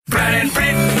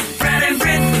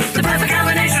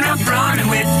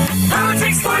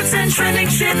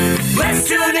bullshit. Let's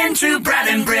tune into Brad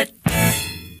and Britt.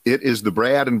 It is the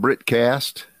Brad and Britt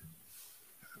cast.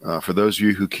 For those of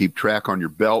you who keep track on your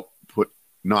belt, put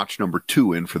notch number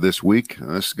 2 in for this week.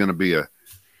 This is going to be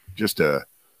just a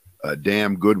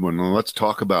damn good one. And let's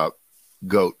talk about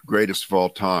GOAT, greatest of all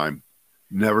time,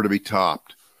 never to be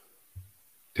topped.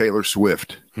 Taylor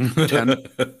Swift.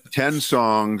 10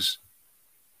 songs,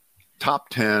 top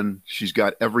 10. She's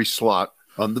got every slot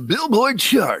on the Billboard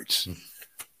charts.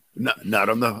 Not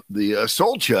on the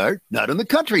soul chart, not on the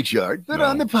country chart, but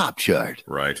on the pop chart.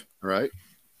 Right.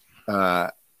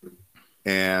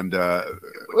 And we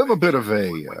have a bit of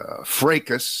a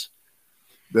fracas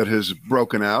that has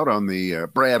broken out on the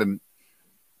Brad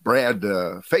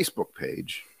Facebook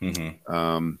page.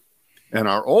 Mm-hmm. And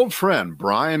our old friend,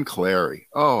 Brian Clary.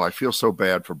 Oh, I feel so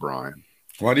bad for Brian.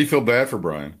 Why do you feel bad for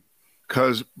Brian?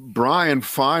 Because Brian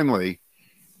finally,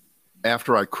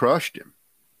 after I crushed him,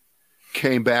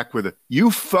 came back with you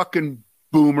fucking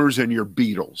boomers and your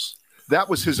Beatles. That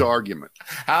was his argument.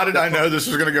 How did I know this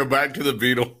was going to go back to the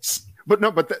Beatles?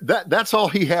 But that's all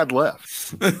he had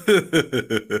left.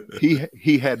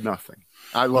 he had nothing.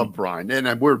 I love Brian,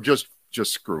 and we're just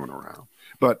screwing around.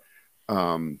 But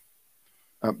I mean,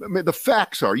 the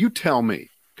facts are, you tell me,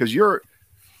 because you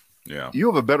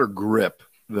have a better grip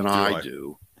than I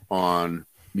do on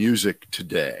music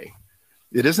today.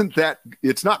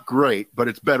 It's not great, but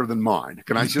it's better than mine.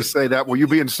 Can I just say that? Will you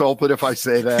be insulted if I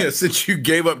say that? Yeah, since you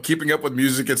gave up keeping up with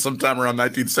music at sometime around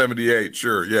 1978.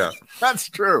 Sure, yeah. That's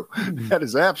true. That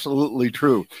is absolutely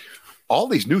true. All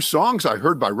these new songs I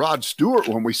heard by Rod Stewart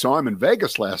when we saw him in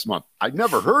Vegas last month, I'd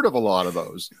never heard of a lot of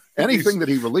those. Anything that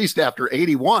he released after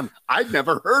 81, I'd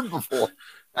never heard before.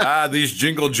 These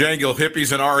jingle jangle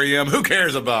hippies and REM, who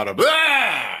cares about them?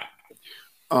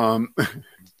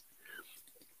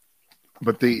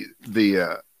 But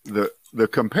the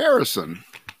comparison,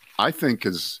 I think,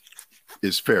 is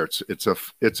fair. It's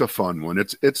a fun one.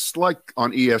 It's like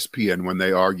on ESPN when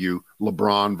they argue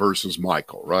LeBron versus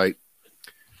Michael, right?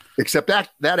 Except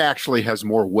that actually has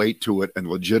more weight to it and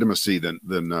legitimacy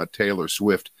than Taylor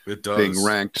Swift being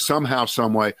ranked somehow,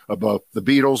 some way above the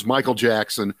Beatles, Michael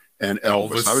Jackson, and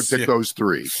Elvis. I would pick those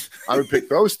three. I would pick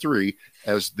those three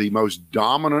as the most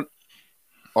dominant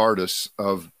artists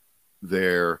of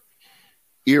their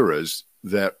eras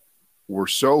that were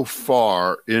so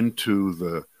far into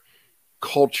the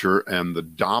culture and the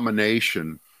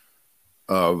domination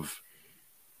of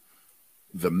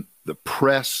the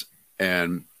press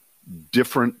and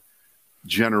different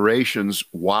generations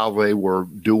while they were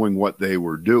doing what they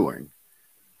were doing.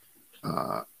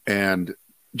 And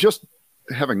just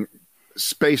having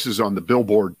spaces on the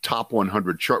Billboard Top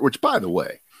 100 chart, which, by the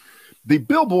way, the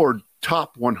Billboard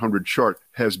Top 100 chart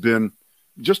has been,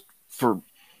 just for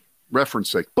reference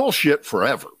sake, bullshit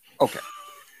forever. Okay.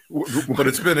 But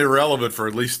it's been irrelevant for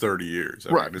at least 30 years.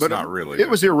 I mean, it's not really. It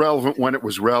was irrelevant when it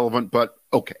was relevant, but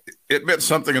okay. It meant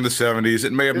something in the 70s.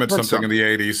 It may have meant something in the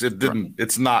 80s. It didn't. Right.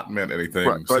 It's not meant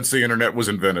anything since the internet was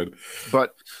invented.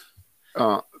 But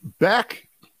back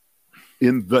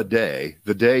in the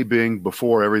day being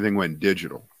before everything went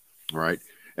digital, right?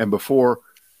 And before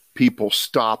people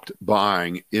stopped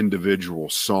buying individual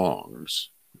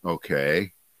songs,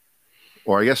 okay?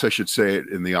 Or I guess I should say it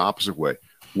in the opposite way.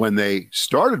 When they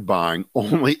started buying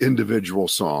only individual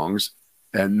songs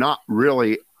and not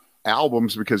really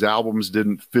albums, because albums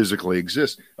didn't physically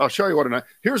exist. I'll show you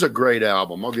here's a great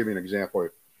album. I'll give you an example.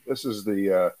 This is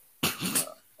the,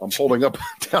 I'm holding up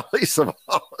Telly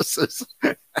Savalas'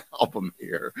 album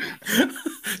here.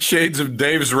 Shades of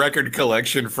Dave's record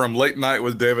collection from Late Night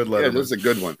with David Letterman. Yeah, this is a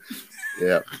good one.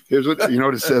 Yeah. Here's what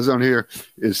it says on here.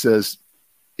 It says,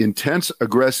 intense,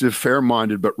 aggressive,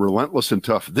 fair-minded, but relentless and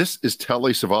tough. This is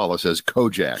Telly Savalas as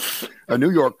Kojak, a New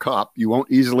York cop you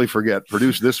won't easily forget,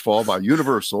 produced this fall by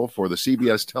Universal for the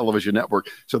CBS television network.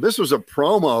 So this was a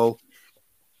promo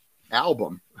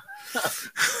album.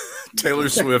 Taylor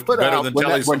Swift better than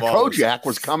Telly Savalas. When Kojak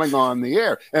was coming on the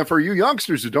air. And for you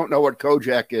youngsters who don't know what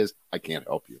Kojak is, I can't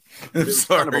help you. He's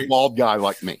kind of a bald guy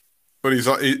like me. But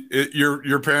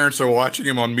your parents are watching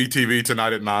him on MeTV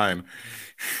tonight at 9.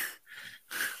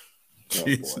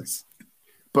 Jesus.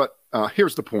 But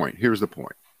here's the point.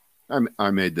 I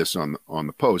made this on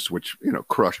the post, which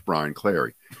crushed Brian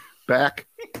Clary. Back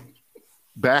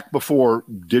before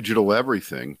digital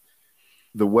everything,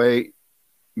 the way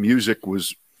music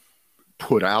was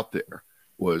put out there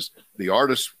was the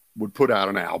artist would put out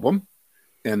an album,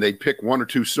 and they'd pick one or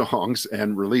two songs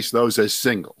and release those as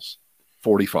singles,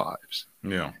 45s.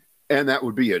 Yeah, and that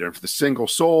would be it. And if the single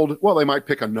sold, well, they might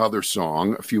pick another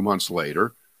song a few months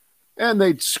later. And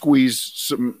they'd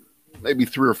squeeze maybe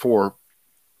 3 or 4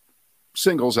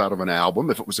 singles out of an album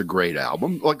if it was a great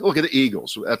album. Like, look at the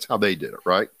Eagles. That's how they did it,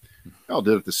 right? They all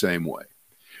did it the same way.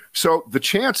 So the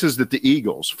chances that the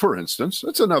Eagles, for instance,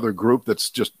 that's another group that's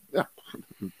just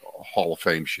Hall of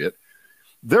Fame shit.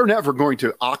 They're never going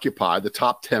to occupy the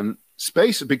top 10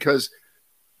 space because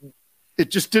it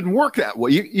just didn't work that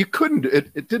way. You couldn't.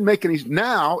 It didn't make any.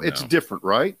 Now it's different,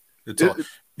 right?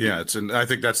 And I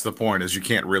think that's the point. Is you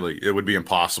can't really. It would be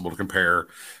impossible to compare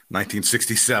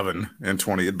 1967 and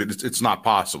 20. It's not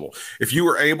possible. If you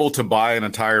were able to buy an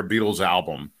entire Beatles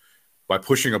album by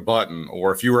pushing a button,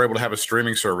 or if you were able to have a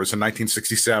streaming service in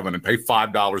 1967 and pay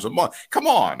 $5 a month, come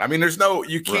on. I mean, there's no.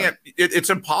 You can't. Right.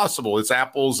 It's impossible. It's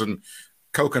apples and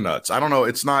coconuts. I don't know.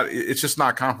 It's not. It's just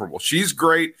not comparable. She's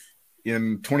great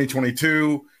in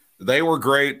 2022. They were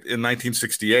great in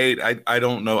 1968. I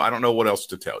don't know. I don't know what else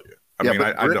to tell you.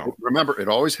 I don't. Remember, it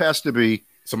always has to be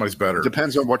somebody's better.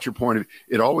 Depends on what your point of view.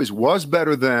 It always was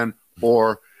better then,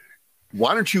 or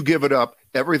why don't you give it up?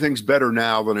 Everything's better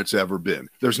now than it's ever been.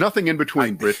 There's nothing in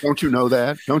between, Britt. Don't you know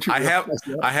that? Don't you? I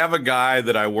have a guy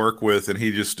that I work with, and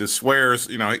he just swears.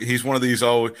 You know, he's one of these.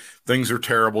 Oh, things are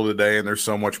terrible today, and there's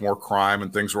so much more crime,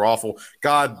 and things were awful.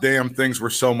 God damn, things were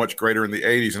so much greater in the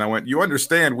 '80s. And I went, you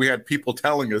understand? We had people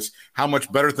telling us how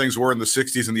much better things were in the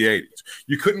 '60s and the '80s.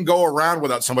 You couldn't go around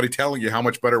without somebody telling you how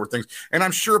much better were things. And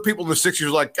I'm sure people in the '60s are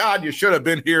like, God, you should have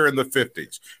been here in the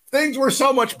 '50s. Things were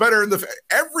so much better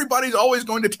everybody's always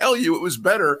going to tell you it was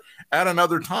better at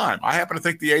another time. I happen to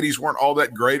think the 80s weren't all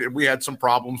that great, and we had some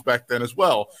problems back then as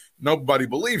well. Nobody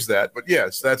believes that, but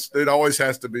yes, it always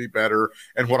has to be better.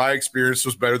 And what I experienced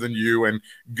was better than you, and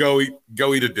go eat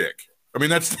a dick. I mean,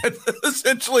 that's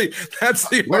essentially that's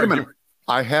the Wait argument. A minute.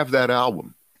 I have that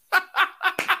album.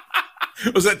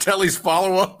 Was that Telly's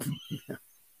follow-up?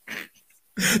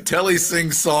 Telly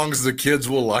sings songs the kids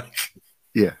will like.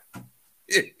 Yeah.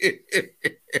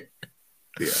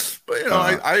 Yeah, but you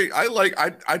know,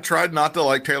 I tried not to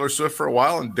like Taylor Swift for a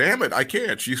while, and damn it, I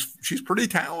can't. She's pretty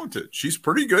talented. She's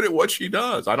pretty good at what she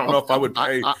does. I don't know if I would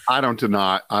pay. I don't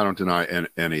deny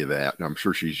any of that. I'm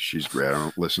sure she's great. I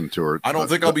don't listen to her. I don't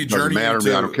think I'll be journeying. Matter to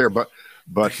me. I don't care. But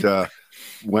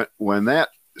when that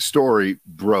story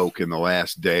broke in the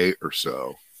last day or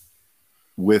so,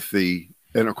 and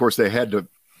of course they had to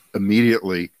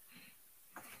immediately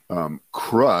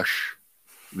crush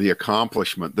the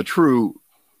accomplishment, the true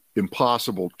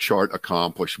impossible chart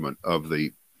accomplishment of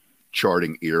the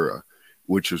charting era,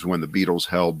 which is when the Beatles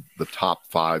held the top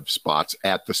 5 spots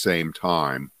at the same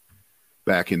time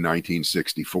back in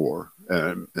 1964.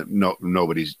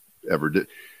 Nobody's ever did.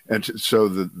 And so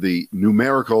the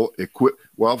numerical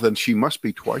well, then she must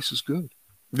be twice as good.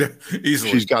 Yeah,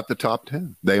 easily. She's got the top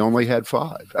 10. They only had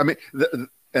 5. I mean,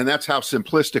 and that's how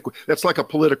simplistic. That's like a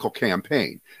political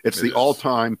campaign. It's the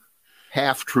all-time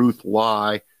half-truth,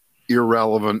 lie,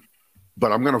 irrelevant,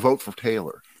 but I'm going to vote for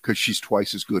Taylor because she's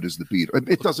twice as good as the Beatles.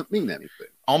 It doesn't mean anything.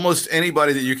 Almost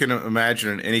anybody that you can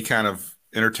imagine in any kind of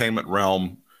entertainment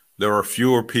realm, there are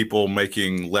fewer people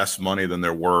making less money than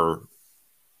there were,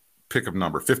 pick a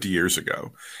number, 50 years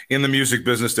ago. In the music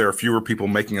business, there are fewer people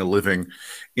making a living.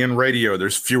 In radio,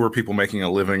 there's fewer people making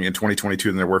a living in 2022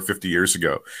 than there were 50 years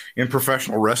ago. In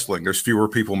professional wrestling, there's fewer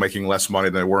people making less money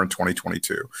than there were in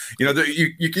 2022. You know,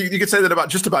 you could say that about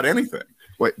just about anything.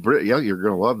 Wait, Britt, yeah, you're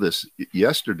going to love this.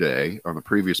 Yesterday on the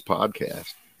previous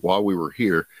podcast, while we were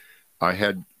here, I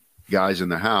had guys in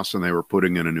the house, and they were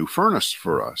putting in a new furnace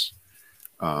for us.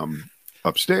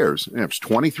 Upstairs. And it was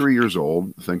 23 years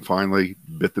old. The thing finally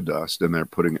bit the dust, and they're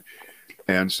putting it.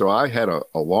 And so I had a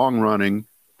long-running,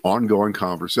 ongoing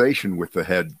conversation with the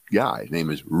head guy. His name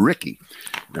is Ricky.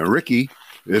 Now, Ricky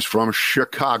is from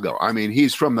Chicago. I mean,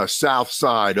 he's from the south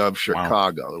side of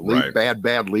Chicago. Wow. Right.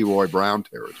 Bad Leroy Brown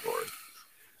territory.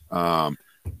 A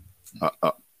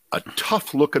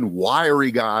tough-looking,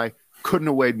 wiry guy. Couldn't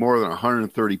have weighed more than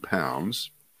 130 pounds.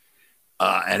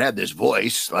 And had this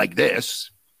voice like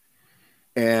this.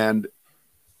 And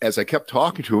as I kept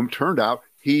talking to him, turned out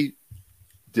he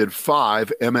did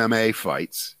 5 MMA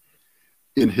fights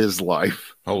in his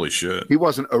life. Holy shit. He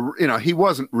wasn't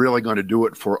really going to do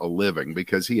it for a living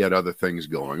because he had other things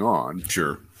going on.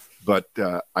 Sure. But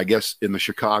I guess in the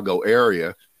Chicago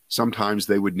area, sometimes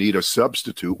they would need a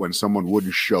substitute when someone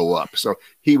wouldn't show up. So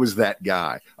he was that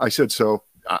guy. I said, so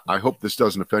I hope this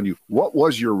doesn't offend you. What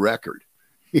was your record?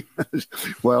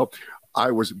 Well,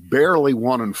 I was barely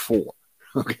 1-4.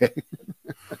 Okay.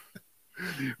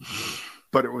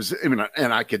 But it was,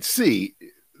 and I could see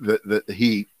that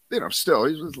he, still,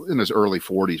 he was in his early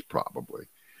 40s probably.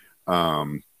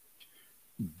 But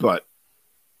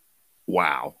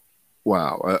wow,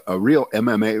 a real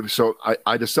MMA. So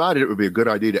I decided it would be a good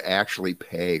idea to actually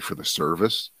pay for the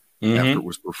service after it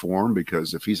was performed,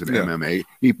 because if he's an MMA,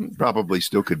 he probably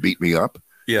still could beat me up.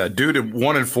 Yeah, dude,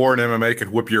 1 in 4 in MMA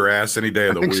could whip your ass any day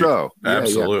of the week. I think so.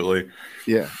 Absolutely.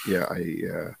 Yeah.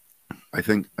 I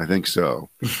think so.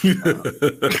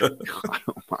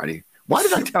 Almighty. Why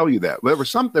did I tell you that? There was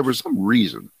some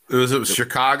reason. It was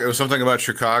Chicago. It was something about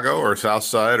Chicago or South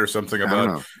Side or something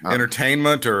about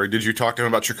entertainment. Or did you talk to him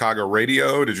about Chicago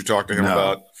radio? Did you talk to him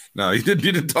about? No, you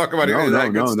didn't talk about any of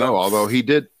that good stuff. No. Although he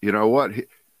did, you know what?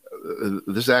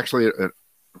 This is actually a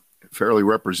fairly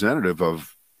representative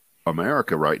of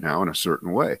America right now in a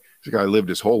certain way. This guy lived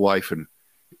his whole life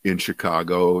in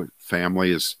Chicago.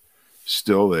 Family is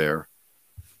still there.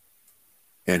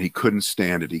 And he couldn't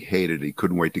stand it. He hated it. He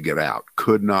couldn't wait to get out.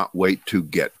 Could not wait to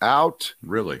get out.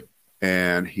 Really?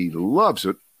 And he loves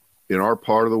it in our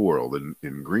part of the world,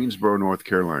 in Greensboro, North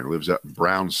Carolina. Lives up in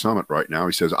Brown Summit right now.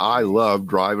 He says, I love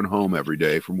driving home every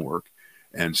day from work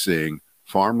and seeing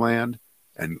farmland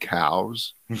and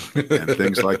cows and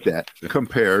things like that,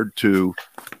 compared to,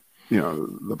 you know,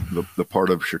 the part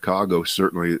of Chicago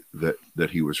certainly that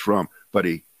he was from. But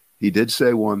he did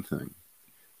say one thing.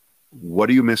 What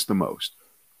do you miss the most?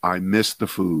 I miss the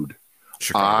food.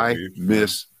 I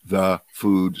miss the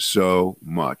food so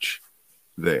much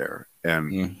there.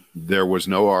 And there was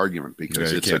no argument,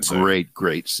 because it's a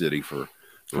great city for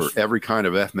every kind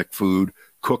of ethnic food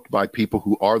cooked by people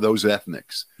who are those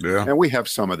ethnics. Yeah. And we have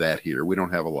some of that here. We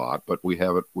don't have a lot, but we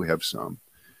have it. We have some.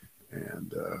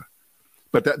 And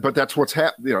but that's what's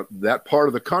happening. You know, that part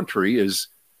of the country is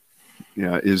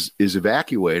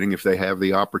evacuating if they have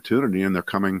the opportunity, and they're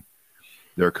coming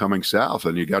south,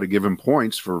 and you got to give him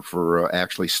points for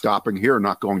actually stopping here and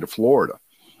not going to Florida.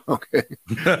 Okay.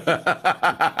 You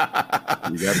got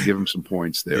to give him some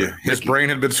points there. Yeah. His brain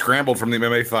had been scrambled from the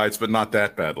MMA fights, but not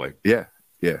that badly. Yeah.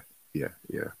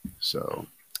 So,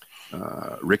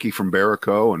 Ricky from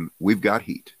Barrico, and we've got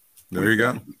heat. There you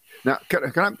go. Now,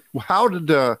 how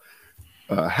did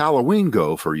Halloween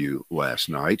go for you last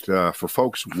night? For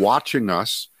folks watching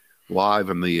us live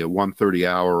in the 1:30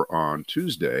 hour on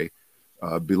Tuesday,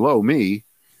 below me,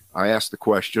 I asked the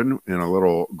question in a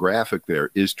little graphic there,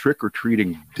 is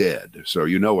trick-or-treating dead? So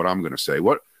you know what I'm going to say.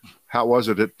 How was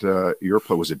it at your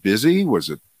place? Was it busy? Was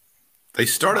it? They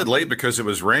started late because it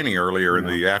was raining earlier in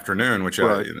the afternoon, which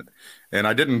right.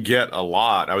 I didn't get a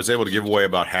lot. I was able to give away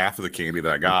about half of the candy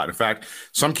that I got. In fact,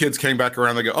 some kids came back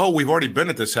around. They go, "Oh, we've already been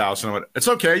at this house," and I went, "It's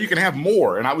okay, you can have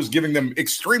more." And I was giving them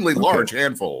extremely large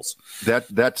handfuls.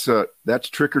 That's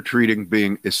trick-or-treating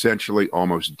being essentially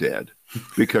almost dead,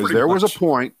 because there was a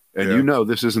point, and you know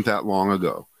this isn't that long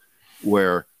ago,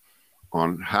 where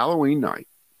on Halloween night,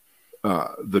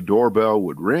 the doorbell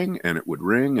would ring, and it would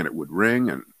ring, and it would ring,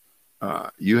 and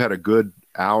you had a good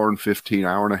hour and 15,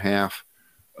 hour and a half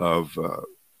of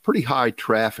pretty high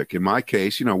traffic. In my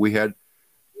case, you know, we had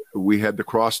the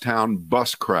crosstown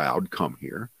bus crowd come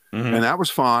here, and that was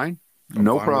fine.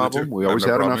 No problem. We always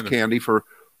had enough candy for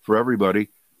everybody.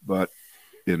 But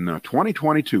in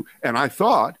 2022, and I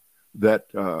thought that,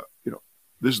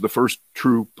 this is the first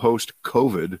true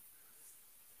post-COVID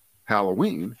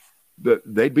Halloween, that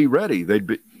they'd be ready. They'd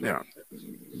be,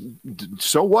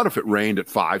 so what if it rained at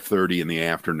 5:30 in the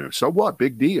afternoon? So what?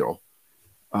 Big deal.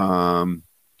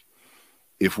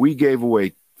 If we gave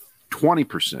away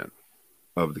 20%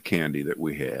 of the candy that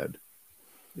we had,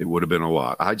 it would have been a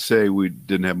lot. I'd say we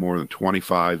didn't have more than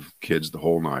 25 kids the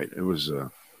whole night. It was,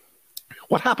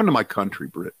 what happened to my country,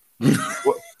 Britt?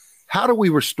 How do we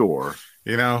restore?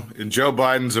 You know, in Joe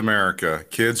Biden's America,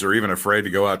 kids are even afraid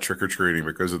to go out trick-or-treating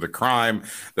because of the crime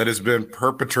that has been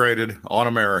perpetrated on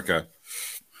America.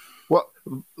 Well,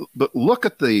 but look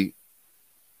at the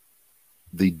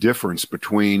difference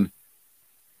between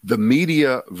the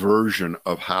media version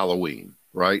of Halloween,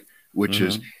 right? Which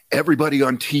is everybody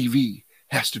on TV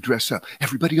has to dress up.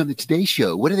 Everybody on the Today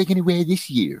Show, what are they going to wear this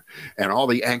year? And all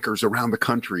the anchors around the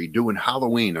country doing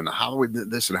Halloween and Halloween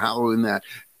this and Halloween that.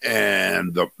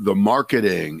 And the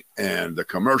marketing and the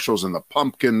commercials and the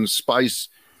pumpkin spice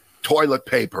toilet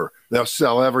paper, they'll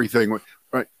sell everything,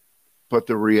 right? But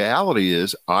the reality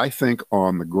is, I think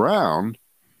on the ground,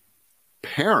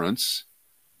 parents,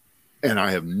 and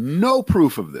I have no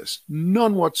proof of this,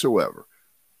 none whatsoever,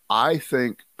 I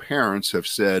think parents have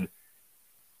said,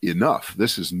 enough,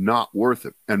 this is not worth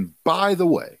it. And by the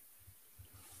way,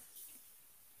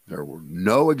 there were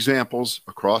no examples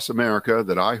across America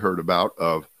that I heard about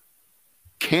of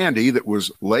candy that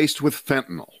was laced with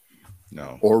fentanyl,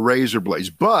 or razor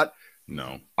blades. But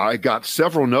I got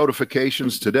several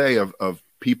notifications today of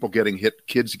people getting hit,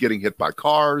 kids getting hit by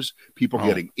cars, people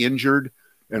getting injured,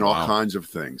 and all kinds of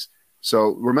things.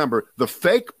 So remember, the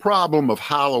fake problem of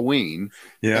Halloween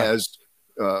has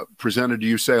presented to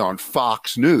you, say, on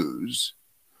Fox News,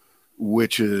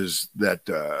 which is that,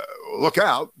 look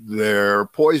out, they're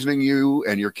poisoning you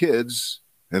and your kids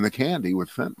and the candy with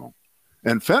fentanyl.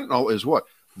 And fentanyl is what?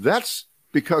 That's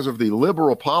because of the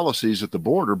liberal policies at the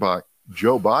border by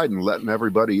Joe Biden letting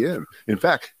everybody in. In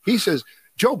fact, he says,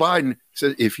 Joe Biden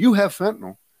says, if you have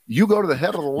fentanyl, you go to the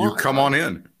head of the line. You come on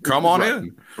in. Come on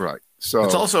in. Right. So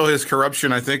it's also his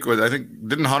corruption. I think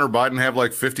didn't Hunter Biden have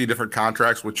like 50 different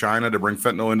contracts with China to bring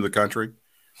fentanyl into the country?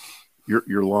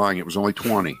 You're lying. It was only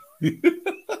 20.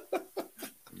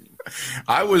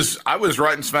 I was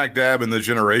right smack dab in the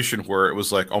generation where it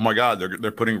was like, oh my God,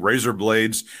 they're putting razor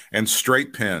blades and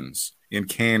straight pens in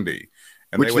candy,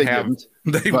 and Which they would they have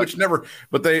didn't, which never.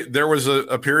 But there was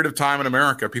a period of time in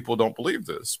America, people don't believe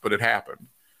this, but it happened.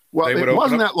 Well, it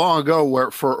wasn't that long ago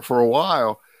where for a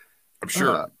while, I'm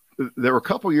sure there were a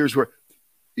couple of years where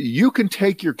you can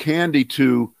take your candy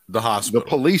to the hospital, the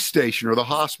police station, or the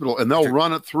hospital, and they'll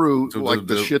run it through like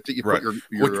the shit that you put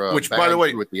your which by the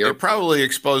way, it probably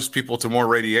exposed people to more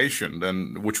radiation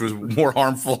which was more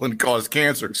harmful and caused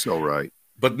cancer. So right.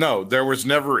 But no, there was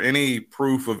never any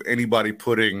proof of anybody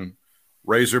putting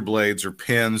razor blades or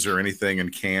pins or anything in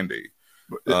candy.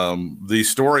 The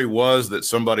story was that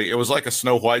it was like a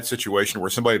Snow White situation where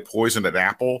somebody poisoned an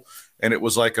apple, and it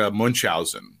was like a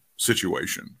Munchausen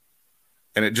situation.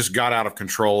 And it just got out of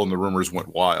control, and the rumors went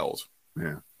wild.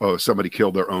 Yeah. Oh, somebody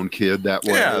killed their own kid that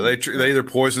way? Yeah, they either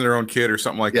poisoned their own kid or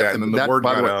something like that, and then the word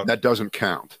got out. That doesn't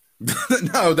count.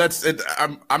 No, that's it.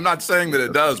 I'm not saying that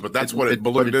it does, but that's what it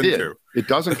ballooned into. It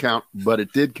doesn't count, but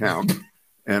it did count,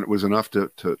 and it was enough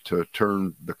to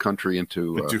turn the country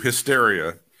into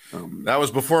hysteria. That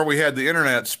was before we had the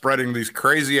internet spreading these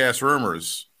crazy ass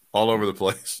rumors all over the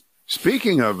place.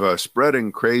 Speaking of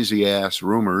spreading crazy ass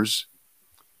rumors,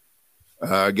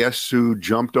 guess who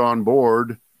jumped on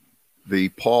board the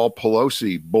Paul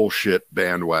Pelosi bullshit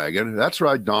bandwagon? That's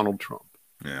right, Donald Trump.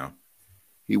 Yeah,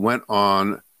 he went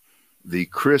on the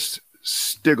Chris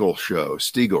Stigl show.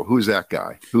 Stigl, who's that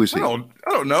guy? Who is he? I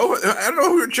don't know. I don't know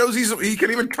who it shows he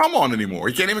can't even come on anymore.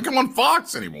 He can't even come on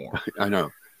Fox anymore. I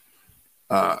know.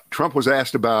 Trump was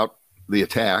asked about the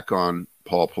attack on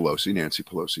Paul Pelosi, Nancy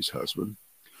Pelosi's husband,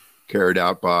 carried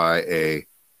out by a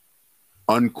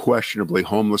unquestionably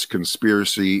homeless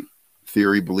conspiracy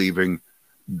theory believing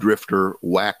drifter,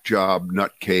 whack job,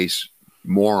 nutcase,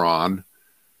 moron.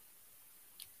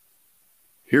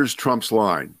 Here's Trump's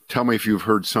line. Tell me if you've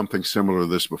heard something similar to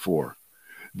this before.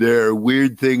 There are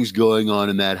weird things going on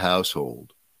in that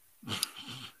household.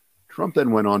 Trump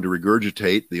then went on to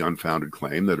regurgitate the unfounded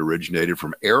claim that originated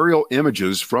from aerial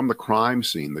images from the crime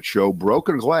scene that show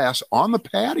broken glass on the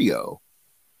patio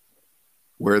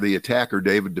where the attacker,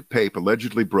 David DePape,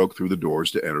 allegedly broke through the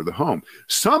doors to enter the home.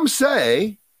 Some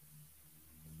say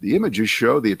the images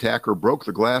show the attacker broke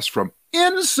the glass from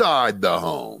inside the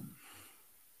home.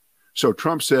 So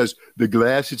Trump says the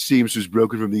glass, it seems, was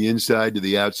broken from the inside to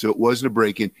the out, so it wasn't a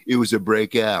break-in, it was a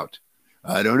breakout.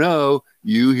 I don't know.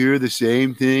 You hear the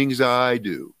same things I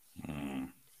do.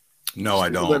 No, I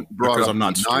don't. Because I'm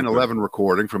not. 9/11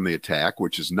 recording from the attack,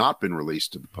 which has not been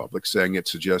released to the public, saying it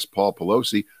suggests Paul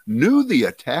Pelosi knew the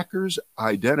attacker's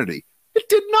identity. It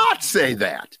did not say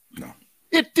that. No.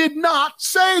 It did not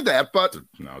say that, but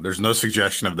no, there's no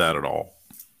suggestion of that at all.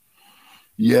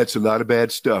 Yeah, it's a lot of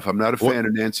bad stuff. I'm not a fan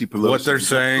of Nancy Pelosi. What they're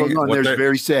saying is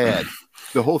very sad.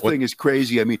 The whole thing is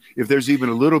crazy. I mean, if there's even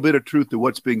a little bit of truth to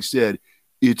what's being said,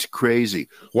 it's crazy.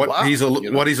 What he's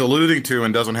alluding to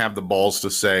and doesn't have the balls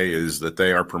to say is that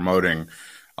they are promoting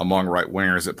among right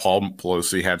wingers that Paul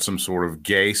Pelosi had some sort of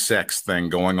gay sex thing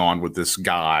going on with this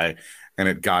guy, and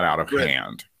it got out of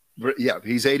hand. Yeah,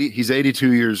 he's 80. He's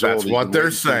 82 years old. That's what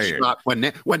they're saying.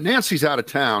 When Nancy's out of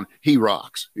town, he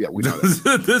rocks. Yeah, we know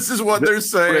that. This is what they're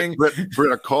saying.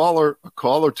 Britt, a caller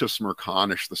to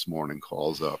Smirconish this morning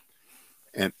calls up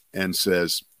and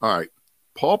says, "All right,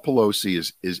 Paul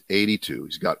Pelosi is 82.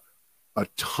 He's got a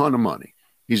ton of money.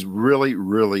 He's really,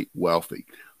 really wealthy.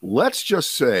 Let's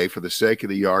just say, for the sake of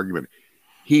the argument,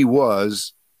 he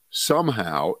was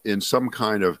somehow in some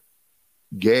kind of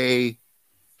gay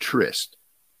tryst.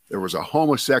 There was a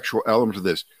homosexual element to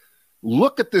this.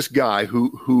 Look at this guy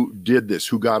who did this,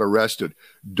 who got arrested.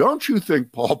 Don't you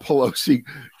think Paul Pelosi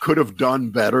could have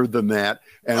done better than that?"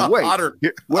 And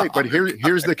but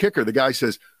here's the kicker. The guy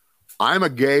says, "I'm a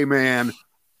gay man.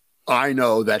 I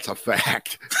know that's a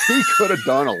fact." He could have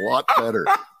done a lot better.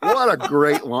 What a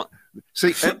great line.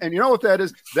 See, and you know what that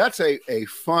is? That's a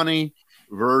funny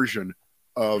version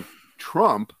of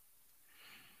Trump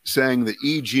saying that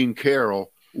E. Jean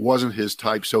Carroll wasn't his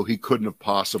type, so he couldn't have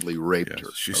possibly raped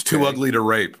her. She's too ugly to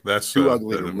rape. That's too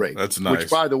ugly to rape. That's nice. Which,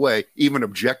 by the way, even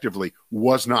objectively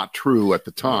was not true at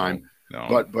the time.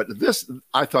 No. But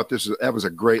I thought that was a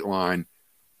great line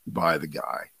by the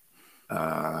guy.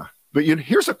 But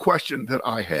here's a question that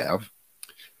I have,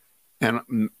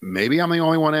 and maybe I'm the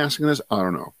only one asking this. I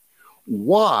don't know.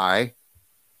 Why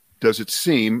does it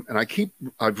seem? And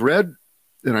I've read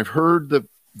and I've heard the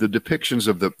depictions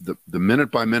of the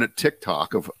minute by minute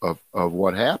TikTok of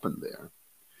what happened there,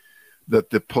 that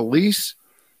the police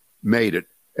made it.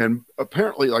 And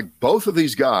apparently, like, both of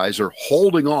these guys are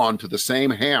holding on to the same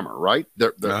hammer, right?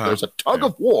 There's a tug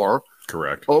of war,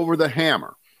 correct, over the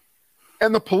hammer.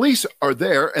 And the police are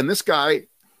there, and this guy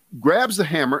grabs the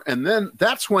hammer, and then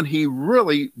that's when he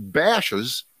really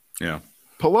bashes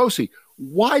Pelosi.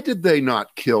 Why did they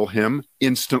not kill him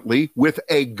instantly with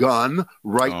a gun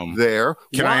right there?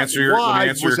 Can I answer your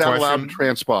question? Allowed to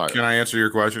transpire? Can I answer your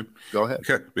question? Go ahead.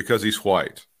 Okay, because he's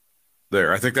white.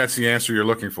 There, I think that's the answer you're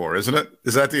looking for, isn't it?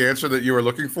 Is that the answer that you were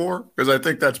looking for? Because I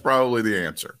think that's probably the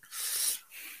answer.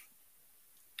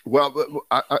 Well,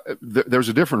 there's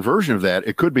a different version of that.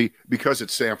 It could be because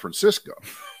it's San Francisco.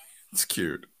 It's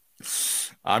cute.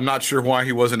 I'm not sure why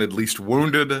he wasn't at least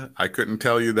wounded. I couldn't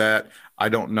tell you that. I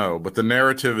don't know. But the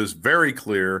narrative is very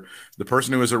clear. The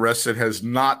person who was arrested has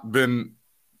not been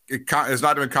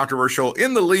controversial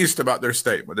in the least about their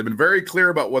statement. They've been very clear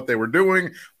about what they were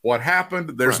doing, what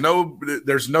happened. There's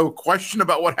no question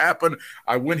about what happened.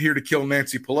 I went here to kill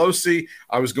Nancy Pelosi.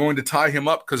 I was going to tie him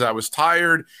up because I was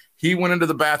tired. He went into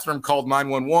the bathroom, called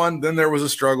 911. Then there was a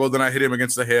struggle. Then I hit him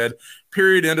against the head.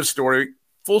 Period. End of story.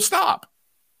 Full stop.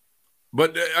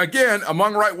 But again,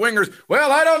 among right wingers,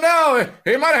 well, I don't know.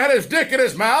 He might have had his dick in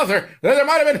his mouth, or there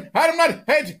might have been. I don't know.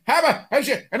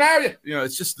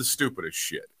 It's just the stupidest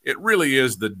shit. It really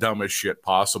is the dumbest shit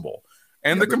possible.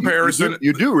 And the comparison,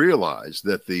 you do realize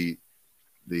that the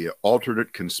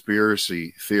alternate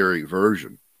conspiracy theory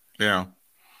version,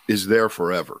 is there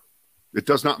forever. It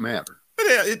does not matter.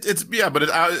 But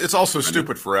it's also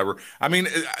stupid forever. I mean,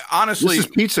 honestly, this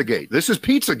is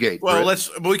Pizzagate. Well,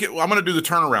 I'm going to do the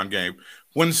turnaround game.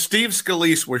 When Steve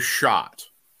Scalise was shot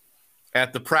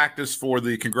at the practice for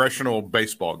the congressional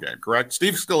baseball game, correct?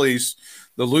 Steve Scalise,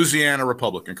 the Louisiana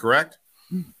Republican, correct?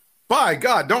 By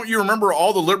God, don't you remember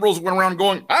all the liberals went around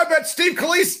going, I bet Steve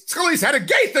Scalise had a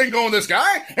gay thing going, this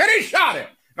guy, and he shot him.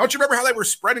 Don't you remember how they were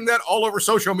spreading that all over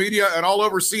social media and all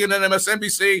over CNN,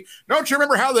 MSNBC? Don't you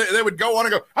remember how they would go on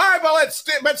and go, I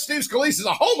bet Steve Scalise is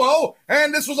a homo,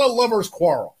 and this was a lover's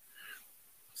quarrel.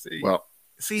 See,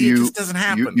 it just doesn't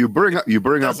happen. You bring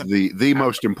up the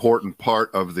most important part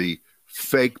of the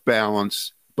fake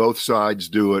balance. Both sides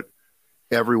do it.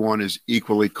 Everyone is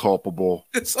equally culpable.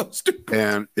 It's so stupid.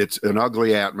 And it's an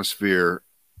ugly atmosphere,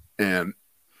 and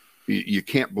you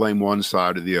can't blame one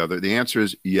side or the other. The answer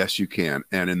is yes, you can.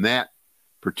 And in that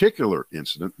particular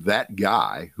incident, that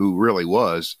guy who really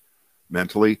was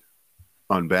mentally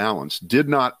unbalanced did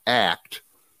not act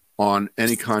on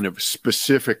any kind of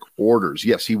specific orders.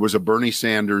 Yes, he was a Bernie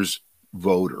Sanders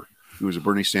voter. He was a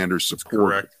Bernie Sanders supporter.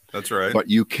 Correct. That's right. But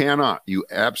you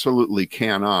absolutely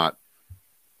cannot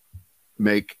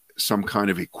make some kind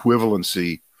of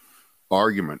equivalency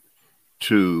argument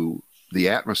to the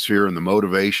atmosphere and the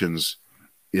motivations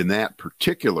in that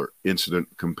particular incident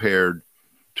compared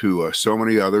to so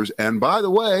many others. And by the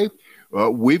way,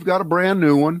 we've got a brand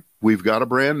new one.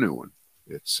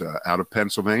 It's out of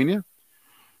Pennsylvania.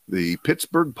 The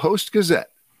Pittsburgh Post-Gazette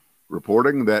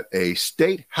reporting that a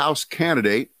state house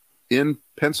candidate in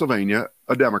Pennsylvania,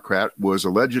 a Democrat, was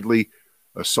allegedly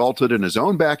assaulted in his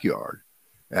own backyard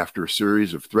after a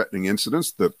series of threatening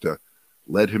incidents that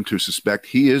led him to suspect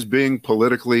he is being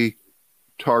politically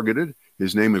targeted.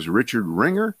 His name is Richard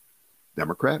Ringer,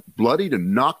 Democrat, bloodied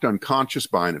and knocked unconscious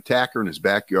by an attacker in his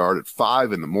backyard at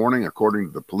 5 a.m, according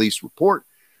to the police report.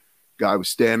 Guy was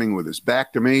standing with his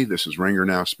back to me. This is Ringer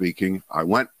now speaking. I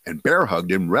went and bear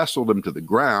hugged him, wrestled him to the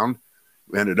ground,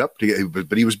 but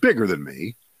he was bigger than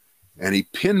me, and he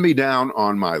pinned me down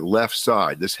on my left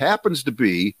side. This happens to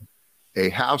be a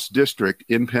House district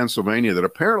in Pennsylvania that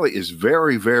apparently is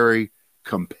very, very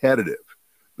competitive.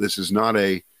 This is not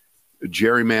a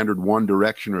gerrymandered one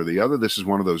direction or the other. This is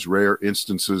one of those rare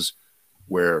instances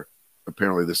where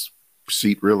apparently this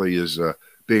seat really is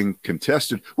being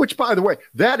contested, which, by the way,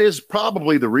 that is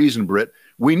probably the reason, Britt,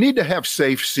 we need to have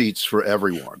safe seats for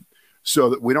everyone so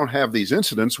that we don't have these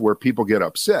incidents where people get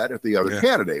upset at the other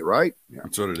candidate, right? Yeah.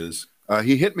 That's what it is.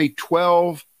 He hit me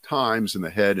 12 times in the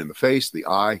head, in the face, the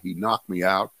eye. He knocked me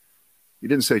out. He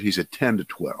didn't say he's at 10 to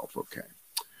 12. Okay.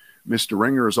 Mr.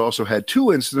 Ringer has also had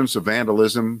 2 incidents of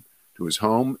vandalism to his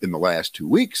home in the last 2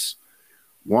 weeks.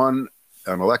 One,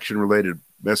 an election-related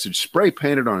message spray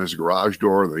painted on his garage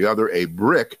door. The other, a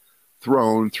brick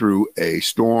thrown through a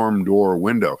storm door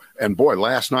window. And boy,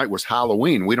 last night was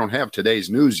Halloween. We don't have today's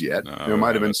news yet. There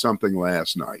might have been something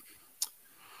last night.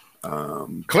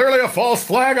 Clearly a false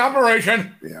flag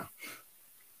operation. Yeah.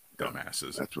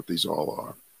 Dumbasses. That's what these all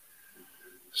are.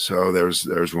 So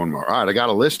there's one more. All right, I got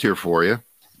a list here for you.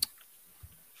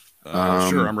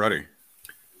 Sure, I'm ready.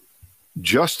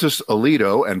 Justice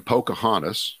Alito and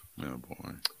Pocahontas. Oh,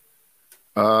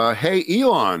 boy. Hey,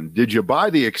 Elon, did you buy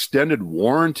the extended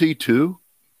warranty too?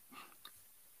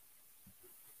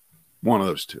 One of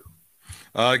those two.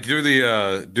 Do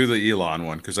the Elon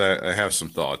one, because I have some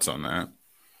thoughts on that.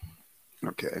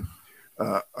 Okay.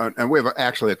 And we have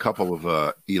actually a couple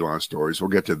of Elon stories. We'll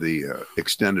get to the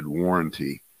extended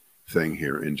warranty thing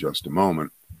here in just a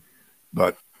moment.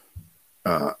 But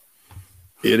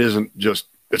it isn't just,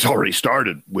 it's already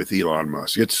started with Elon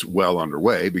Musk. It's well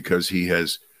underway because he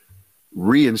has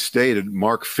reinstated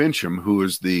Mark Finchem, who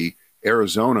is the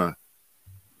Arizona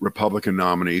Republican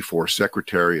nominee for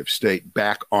Secretary of State,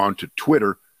 back onto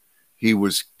Twitter. He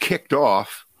was kicked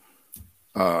off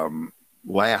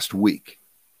last week.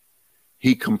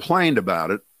 He complained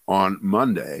about it on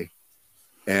Monday,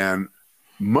 and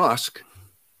Musk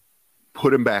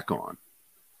put him back on.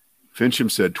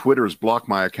 Finchem said, Twitter has blocked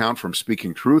my account from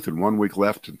speaking truth, and 1 week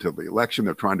left until the election.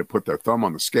 They're trying to put their thumb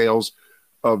on the scales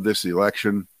of this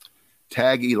election.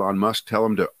 Tag Elon Musk, tell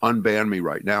him to unban me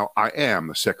right now. I am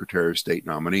the Secretary of State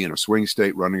nominee in a swing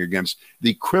state running against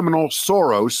the criminal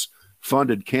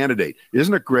Soros-funded candidate.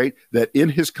 Isn't it great that in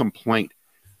his complaint,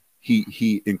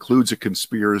 he includes a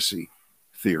conspiracy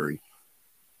theory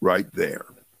right there?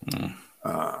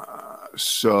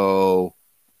 So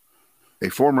a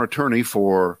former attorney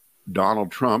for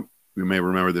Donald Trump, you may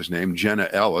remember this name, Jenna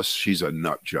Ellis, she's a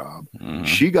nut job.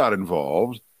 She got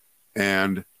involved,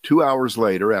 and 2 hours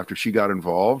later, after she got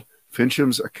involved,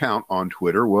 Finchem's account on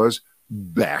Twitter was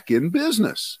back in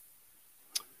business.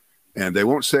 And they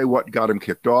won't say what got him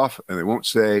kicked off, and they won't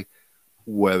say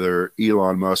whether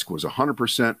Elon Musk was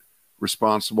 100%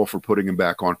 responsible for putting him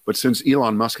back on. But since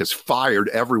Elon Musk has fired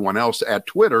everyone else at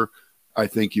Twitter, I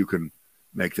think you can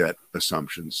make that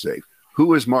assumption safe.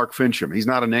 Who is Mark Finchem? He's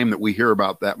not a name that we hear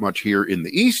about that much here in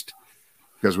the East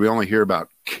because we only hear about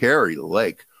Kari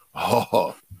Lake.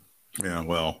 Oh, yeah,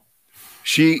 well,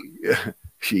 Finchem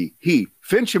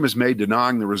has made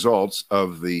denying the results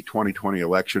of the 2020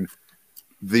 election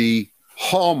the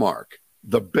hallmark,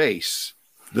 the base,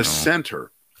 the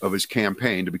center of his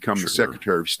campaign to become the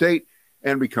Secretary of State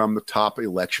and become the top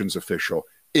elections official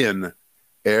in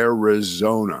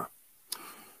Arizona.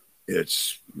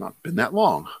 It's not been that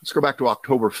long. Let's go back to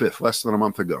October 5th, less than a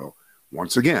month ago.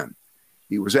 Once again,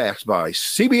 he was asked by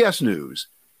CBS News,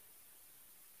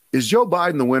 is Joe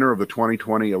Biden the winner of the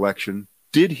 2020 election?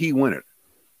 Did he win it?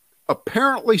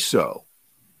 Apparently so.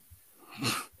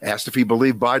 Asked if he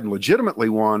believed Biden legitimately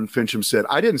won, Finchem said,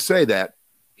 I didn't say that.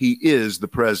 He is the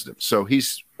president. So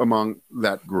he's among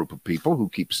that group of people who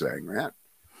keep saying that.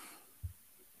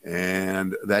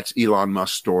 And that's Elon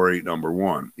Musk story number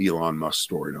one. Elon Musk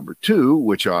story number two,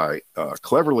 which I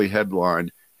cleverly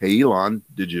headlined, hey, Elon,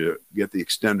 did you get the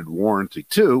extended warranty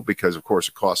too? Because, of course,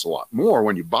 it costs a lot more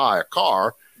when you buy a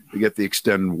car to get the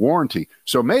extended warranty.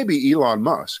 So maybe Elon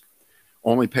Musk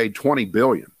only paid $20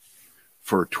 billion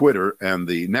for Twitter, and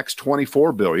the next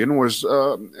 $24 billion was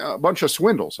a bunch of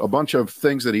swindles, a bunch of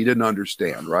things that he didn't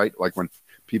understand, right? Like when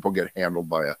people get handled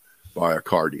by a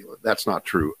car dealer. That's not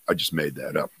true. I just made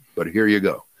that up. But here you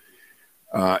go.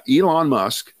 Elon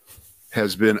Musk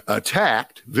has been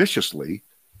attacked viciously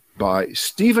by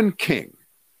Stephen King,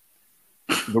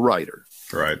 the writer.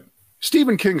 Right.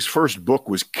 Stephen King's first book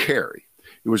was Carrie.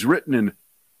 It was written in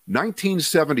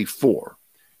 1974.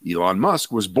 Elon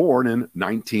Musk was born in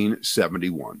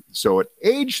 1971. So at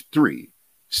age 3,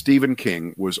 Stephen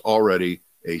King was already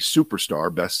a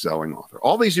superstar best-selling author.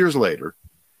 All these years later,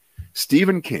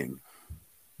 Stephen King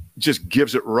just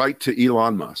gives it right to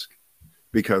Elon Musk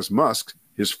because Musk,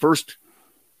 his first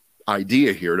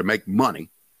idea here to make money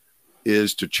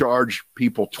is to charge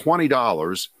people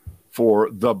 $20 for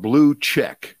the blue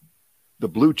check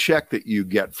that you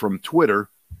get from Twitter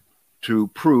to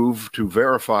prove, to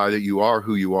verify that you are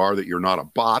who you are, that you're not a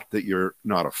bot, that you're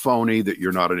not a phony, that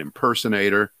you're not an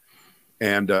impersonator.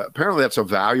 And apparently that's a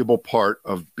valuable part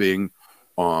of being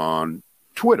on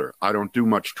Twitter. I don't do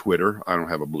much Twitter. I don't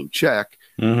have a blue check,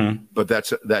 but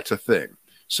that's a thing.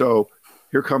 So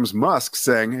here comes Musk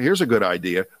saying, here's a good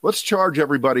idea. Let's charge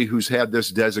everybody who's had this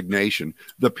designation,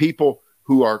 the people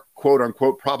who are, quote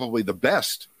unquote, probably the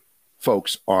best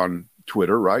folks on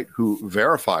Twitter, right, who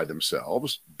verify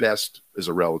themselves. Best is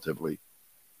a relatively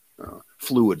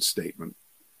fluid statement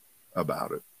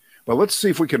about it. But let's see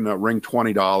if we can wring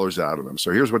 $20 out of them.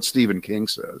 So here's what Stephen King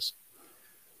says.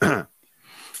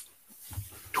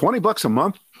 $20 a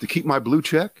month to keep my blue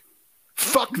check?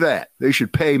 Fuck that. They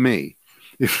should pay me.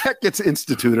 If that gets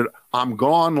instituted, I'm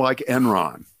gone like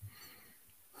Enron.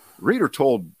 Reader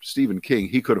told Stephen King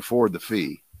he could afford the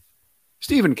fee.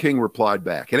 Stephen King replied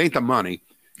back, it ain't the money.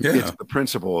 Yeah. It's the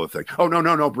principle of the thing. Oh,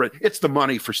 no, Brett. It's the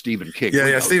money for Stephen King.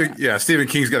 Stephen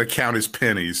King's got to count his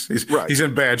pennies. He's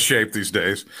in bad shape these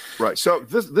days. Right. So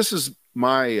this is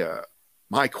my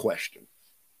my question.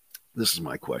 This is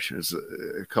my question. It's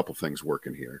a couple things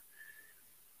working here.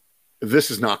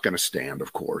 This is not going to stand,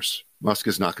 of course. Musk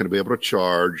is not going to be able to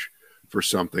charge for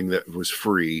something that was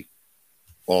free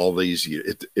all these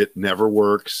years. It never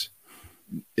works.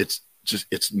 It's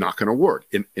not going to work.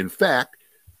 In fact,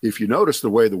 if you notice the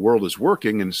way the world is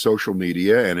working in social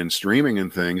media and in streaming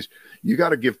and things, you got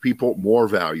to give people more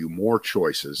value, more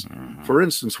choices. Mm-hmm. For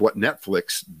instance, what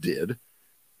Netflix did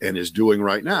and is doing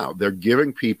right now, they're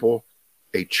giving people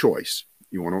a choice.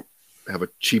 You want to have a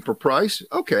cheaper price?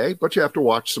 Okay, but you have to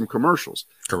watch some commercials.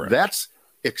 Correct. That's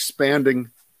expanding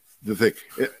the thing.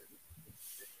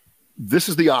 This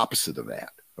is the opposite of that,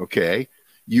 okay?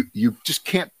 You just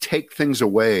can't take things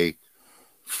away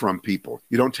from people.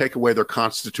 You don't take away their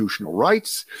constitutional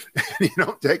rights. You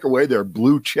don't take away their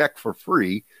blue check for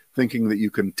free, thinking that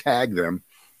you can tag them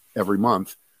every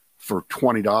month for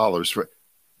 $20.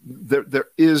 There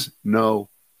is no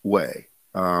way.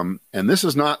 And this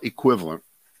is not equivalent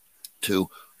to,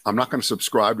 I'm not going to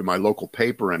subscribe to my local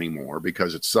paper anymore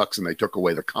because it sucks and they took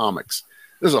away the comics.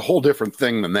 This is a whole different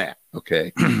thing than that,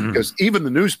 okay? Because even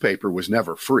the newspaper was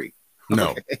never free. No,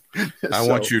 okay. I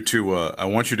want you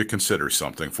to consider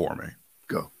something for me.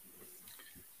 Go.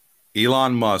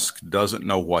 Elon Musk doesn't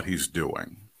know what he's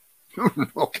doing.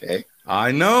 Okay.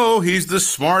 I know he's the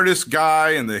smartest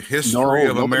guy in the history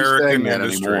of American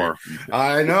industry.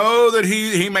 I know that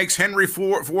he makes Henry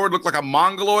Ford look like a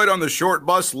mongoloid on the short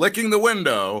bus licking the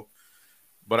window,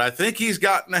 but I think he's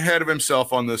gotten ahead of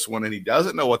himself on this one, and he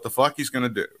doesn't know what the fuck he's going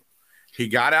to do. He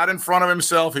got out in front of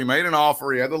himself. He made an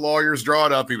offer. He had the lawyers draw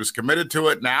it up. He was committed to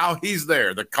it. Now he's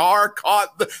there. The car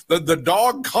caught the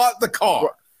dog caught the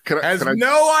car. Has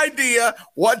no idea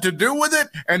what to do with it.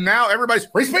 And now everybody's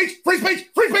free speech, free speech,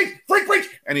 free speech, free speech.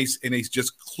 And he's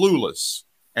just clueless.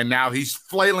 And now he's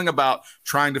flailing about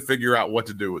trying to figure out what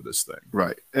to do with this thing.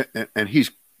 Right. And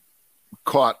he's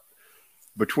caught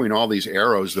between all these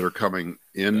arrows that are coming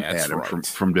in at him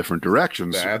from different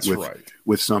directions. That's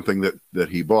with something that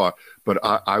he bought. But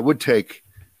I would take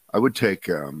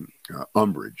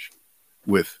umbrage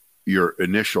with your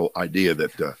initial idea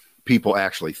that people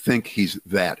actually think he's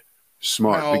that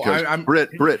smart. No, because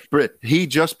Britt, he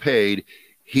just paid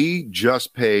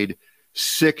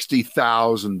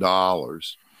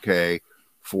 $60,000, okay,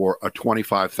 for a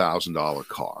 $25,000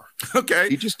 car. Okay,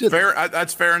 he just did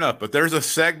that's fair enough. But there's a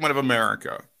segment of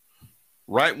America,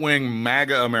 right-wing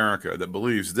MAGA America, that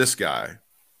believes this guy,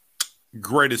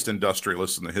 greatest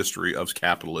industrialist in the history of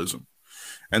capitalism,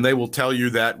 and they will tell you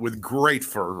that with great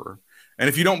fervor. And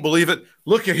if you don't believe it,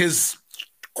 look at his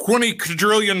 20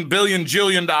 quadrillion billion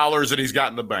jillion dollars that he's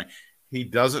got in the bank. He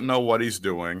doesn't know what he's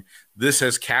doing. This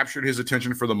has captured his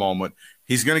attention for the moment.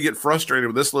 He's going to get frustrated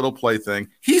with this little plaything.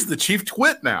 He's the chief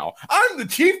twit now. I'm the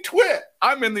chief twit.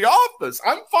 I'm in the office.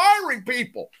 I'm firing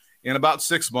people. In about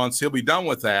 6 months, he'll be done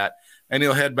with that, and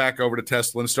he'll head back over to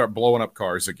Tesla and start blowing up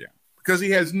cars again because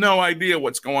he has no idea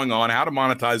what's going on, how to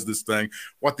monetize this thing,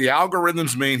 what the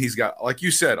algorithms mean. He's got, like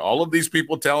you said, all of these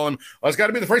people tell him, oh, it's got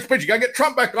to be the first pitch. You got to get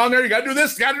Trump back on there. You got to do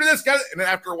this. You got to do this. And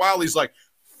after a while, he's like,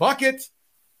 fuck it.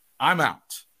 I'm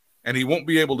out. And he won't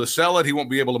be able to sell it. He won't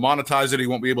be able to monetize it. He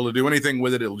won't be able to do anything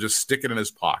with it. It'll just stick it in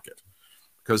his pocket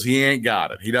because he ain't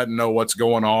got it. He doesn't know what's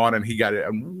going on, and he got it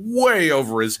way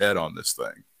over his head on this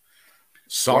thing.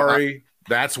 Sorry,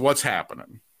 that's what's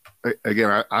happening.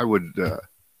 Again, I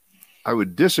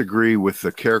would disagree with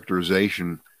the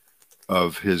characterization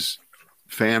of his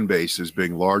fan base as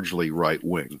being largely right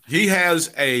wing. He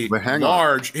has a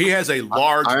large.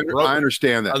 I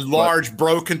understand that. A large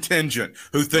bro contingent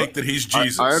who think that he's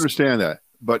Jesus. I understand that,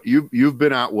 but you've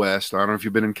been out west. I don't know if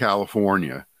you've been in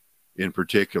California, in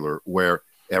particular, where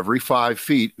every 5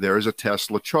 feet there is a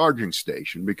Tesla charging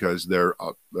station because there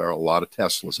are a lot of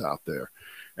Teslas out there,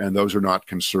 and those are not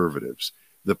conservatives.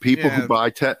 The people who buy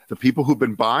the people who've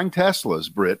been buying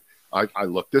Teslas, Britt, I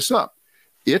looked this up.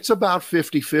 It's about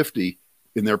 50-50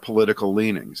 in their political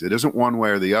leanings. It isn't one way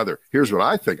or the other. Here's what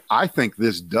I think. I think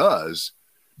this does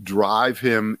drive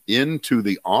him into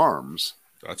the arms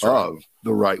of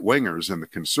the right wingers and the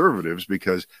conservatives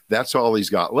because that's all he's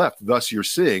got left. Thus, you're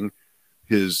seeing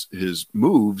his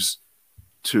moves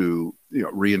to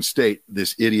reinstate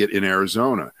this idiot in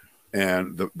Arizona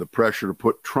and the pressure to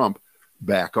put Trump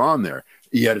back on there.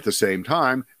 Yet at the same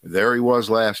time, there he was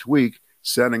last week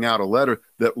sending out a letter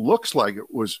that looks like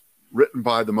it was written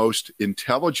by the most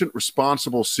intelligent,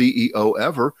 responsible CEO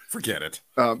ever. Forget it.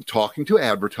 Talking to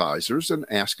advertisers and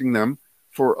asking them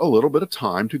for a little bit of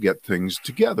time to get things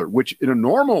together, which in a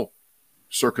normal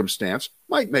circumstance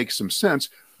might make some sense.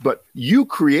 But you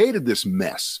created this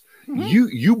mess.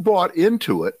 You bought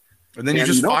into it. And then you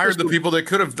just fired the people that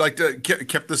could have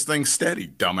kept this thing steady,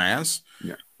 dumbass.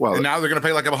 Yeah. Well, and now they're going to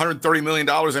pay like $130 million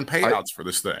in payouts for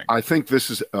this thing. I think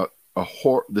this is a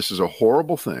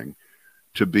horrible thing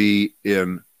to be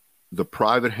in the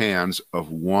private hands of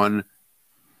one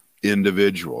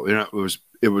individual.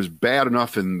 It was bad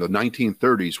enough in the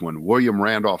 1930s when William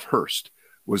Randolph Hearst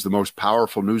was the most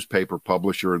powerful newspaper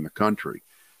publisher in the country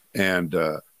and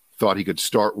thought he could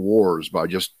start wars by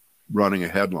just running a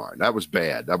headline. That was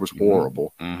bad. That was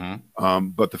horrible. Mm-hmm.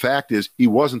 But the fact is, he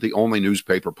wasn't the only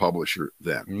newspaper publisher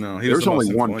then. No, there's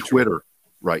only one Twitter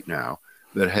right now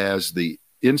that has the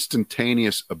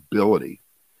instantaneous ability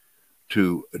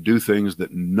to do things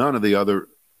that none of the other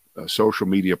social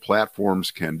media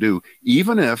platforms can do,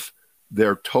 even if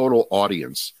their total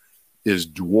audience is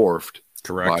dwarfed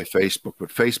by Facebook. But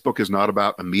Facebook is not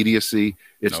about immediacy.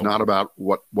 It's not about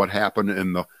what happened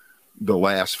in the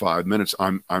last 5 minutes.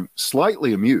 I'm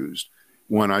slightly amused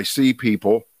when I see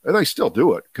people, and I still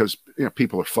do it because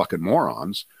people are fucking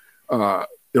morons.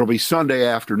 It'll be Sunday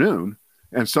afternoon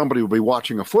and somebody will be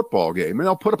watching a football game and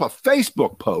they'll put up a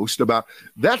Facebook post about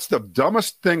that's the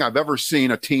dumbest thing I've ever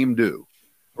seen a team do.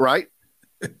 Right?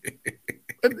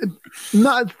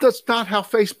 That's not how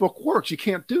Facebook works. You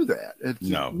can't do that.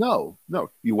 No.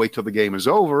 You wait till the game is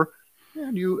over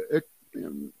and you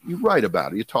write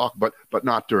about it. You talk, but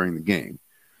not during the game.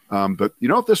 But you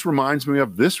know what this reminds me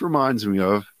of? This reminds me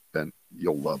of, and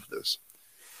you'll love this.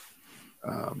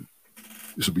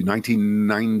 This will be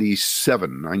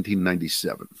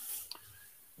 1997.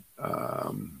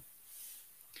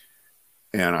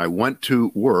 And I went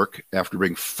to work after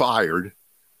being fired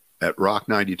at Rock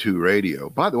 92 Radio.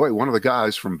 By the way, one of the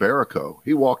guys from Barico,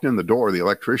 he walked in the door. The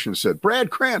electrician said, "Brad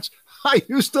Krantz, I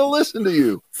used to listen to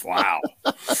you." Wow.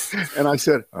 And I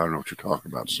said, "I don't know what you're talking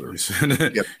about, sir.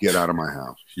 Get out of my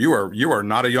house." You are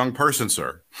not a young person,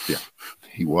 sir. Yeah,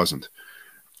 he wasn't.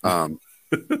 I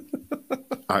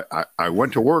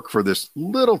went to work for this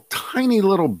tiny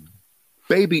little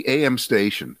baby AM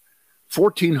station,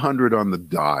 1400 on the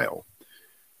dial,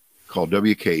 called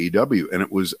WKEW, and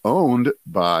it was owned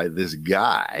by this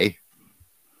guy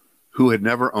who had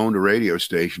never owned a radio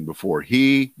station before.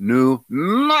 He knew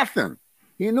nothing.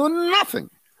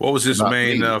 What was his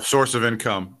main source of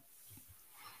income?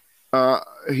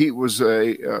 He was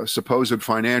a supposed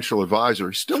financial advisor.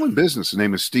 He's still in business. His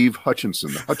name is Steve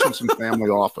Hutchinson, the Hutchinson Family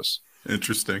Office.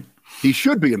 Interesting. He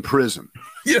should be in prison.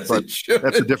 Yes, but he should.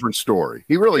 That's a different story.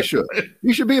 He really should.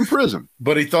 He should be in prison.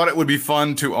 But he thought it would be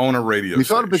fun to own a radio station. He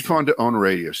thought it'd be fun to own a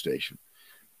radio station.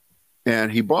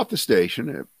 And he bought the station.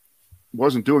 It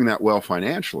wasn't doing that well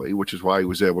financially, which is why he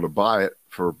was able to buy it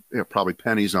for probably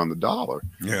pennies on the dollar.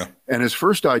 Yeah. And his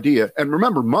first idea, and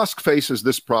remember, Musk faces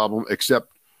this problem except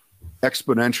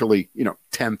exponentially,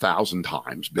 10,000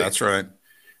 times big. That's right.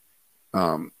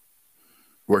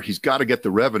 Where he's got to get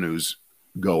the revenues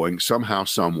going somehow,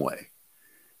 some way.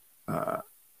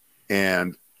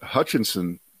 And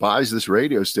Hutchinson buys this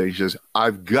radio station, says,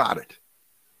 "I've got it."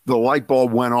 The light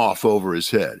bulb went off over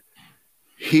his head.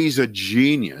 He's a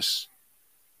genius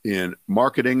in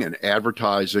marketing and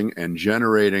advertising and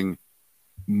generating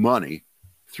money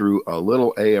through a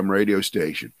little AM radio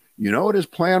station. You know what his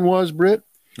plan was, Britt?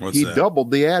 He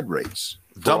doubled the ad rates.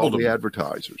 Doubled the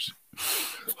advertisers.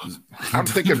 I'm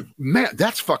thinking, man,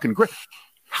 that's fucking great.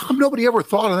 How come nobody ever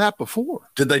thought of that before?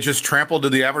 Did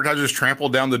the advertisers trample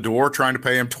down the door trying to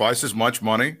pay him twice as much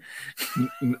money?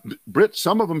 Britt,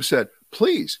 some of them said,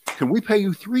 "Please, can we pay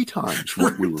you 3 times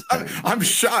what we were paying?" I'm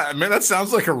shocked. Man, that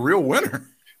sounds like a real winner.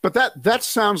 But that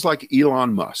sounds like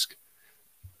Elon Musk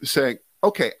saying,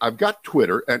 "Okay, I've got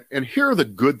Twitter, and here are the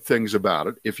good things about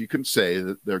it, if you can say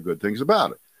that there are good things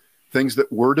about it. Things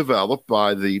that were developed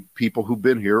by the people who've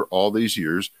been here all these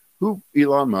years, who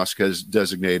Elon Musk has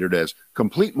designated as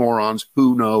complete morons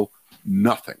who know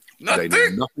nothing. They know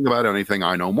nothing about anything.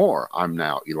 I know more. I'm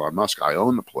now Elon Musk. I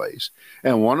own the place."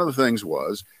 And one of the things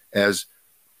was, as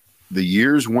the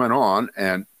years went on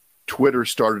and Twitter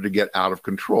started to get out of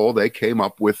control, they came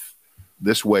up with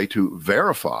this way to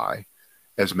verify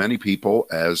as many people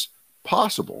as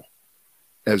possible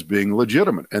as being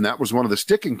legitimate. And that was one of the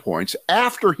sticking points.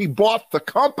 After he bought the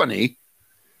company,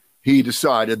 he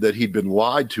decided that he'd been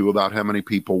lied to about how many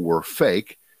people were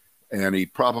fake, and he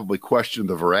probably questioned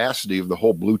the veracity of the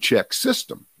whole blue check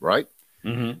system, right?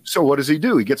 Mm-hmm. So what does he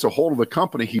do? He gets a hold of the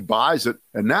company, he buys it,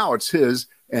 and now it's his.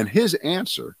 And his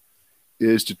answer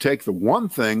is to take the one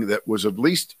thing that was at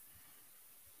least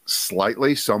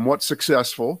slightly, somewhat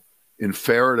successful in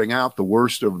ferreting out the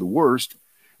worst of the worst,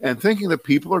 and thinking that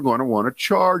people are going to want to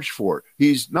charge for it.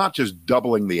 He's not just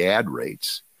doubling the ad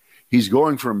rates. He's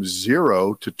going from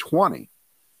 0 to 20.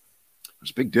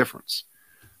 There's a big difference.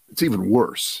 It's even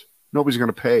worse. Nobody's going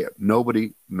to pay it.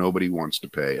 Nobody wants to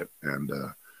pay it. And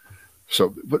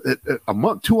but a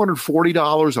month,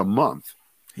 $240 a month.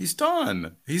 He's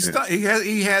done. He's done.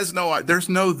 He has no. There's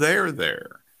no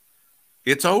there.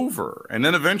 It's over. And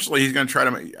then eventually he's going to try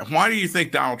to. Why do you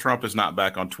think Donald Trump is not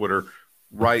back on Twitter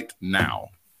right now?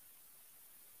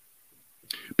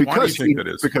 Because why do you think that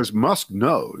is? Because Musk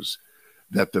knows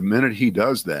that the minute he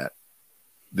does that,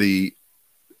 the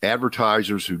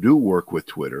advertisers who do work with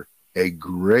Twitter, a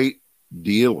great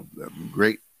deal of them,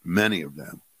 great many of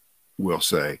them, will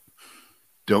say,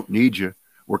 "Don't need you.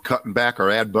 We're cutting back our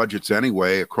ad budgets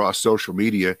anyway across social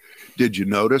media. Did you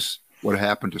notice what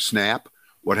happened to Snap?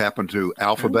 What happened to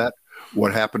Alphabet?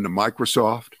 What happened to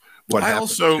Microsoft? I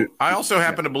also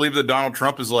happen to believe that Donald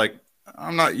Trump is like,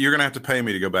 you're going to have to pay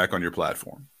me to go back on your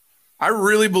platform. I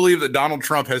really believe that Donald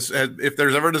Trump has if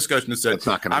there's ever a discussion that said,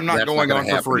 I'm not going on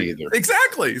for free. Either.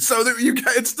 Exactly. So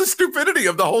it's the stupidity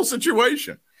of the whole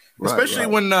situation. Right, especially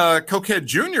when Cokehead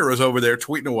Jr. was over there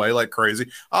tweeting away like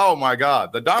crazy. Oh, my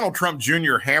God. The Donald Trump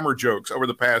Jr. hammer jokes over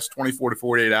the past 24 to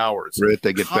 48 hours. Right,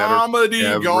 they get comedy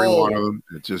better. Every gold. one of them.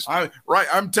 It's just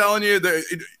I'm telling you,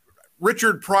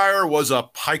 Richard Pryor was a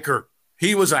piker.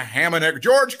 He was a ham and egg.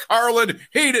 George Carlin,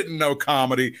 he didn't know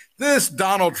comedy. This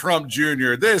Donald Trump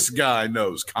Jr., this guy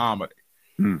knows comedy.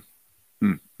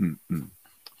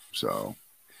 So,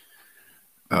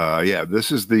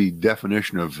 this is the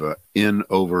definition of in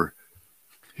over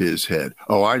his head.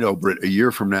 Oh, I know, Britt. A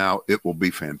year from now, it will be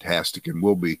fantastic, and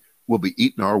we'll be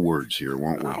eating our words here,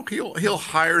 won't we? Oh, he'll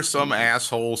hire some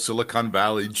asshole Silicon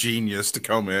Valley genius to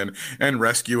come in and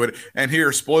rescue it. And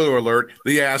here, spoiler alert: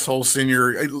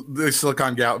 the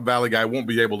Silicon Valley guy won't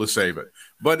be able to save it,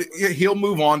 but he'll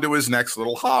move on to his next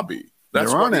little hobby. There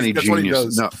aren't any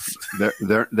geniuses. No,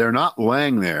 they're not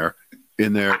laying there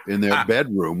in their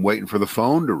bedroom waiting for the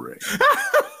phone to ring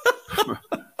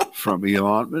from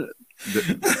Elon.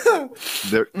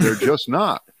 They're just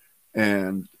not.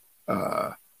 And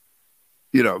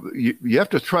you have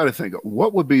to try to think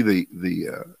what would be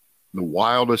the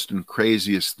wildest and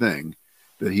craziest thing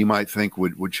that he might think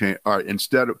would change. All right,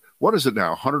 instead of what is it now,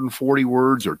 140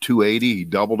 words or 280? He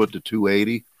doubled it to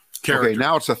 280. Okay,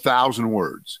 now it's 1,000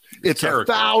 words. It's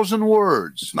 1,000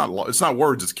 words. It's not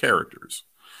words. It's characters.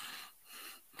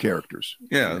 Characters.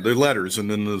 Yeah, the letters and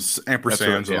then the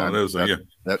ampersands and all those.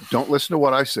 Don't listen to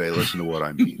what I say. Listen to what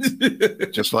I mean.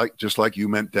 just like you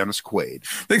meant Dennis Quaid.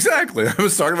 Exactly. I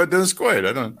was talking about Dennis Quaid.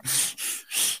 I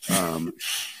don't.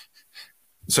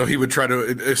 So he would try to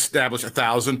establish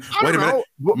 1,000. Wait a minute.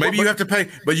 Maybe you have to pay,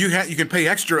 but you can pay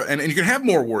extra, and you can have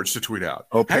more words to tweet out.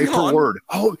 Oh, pay per word.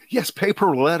 Oh, yes, pay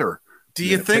per letter. Do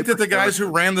you think that the guys who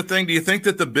ran the thing, do you think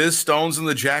that the Biz Stones and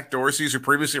the Jack Dorseys who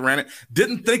previously ran it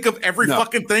didn't think of every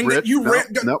fucking thing that you ran?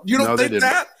 You don't think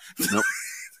that? Nope.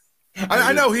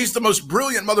 I know he's the most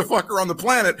brilliant motherfucker on the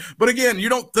planet, but again, you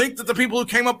don't think that the people who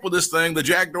came up with this thing, the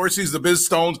Jack Dorseys, the Biz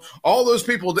Stones, all those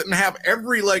people didn't have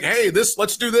every hey,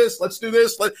 let's do this,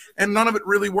 and none of it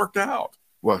really worked out.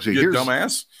 Well, see, you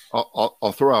dumbass.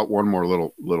 I'll throw out one more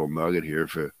little nugget here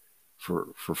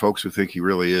for folks who think he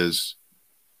really is,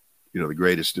 the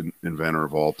greatest inventor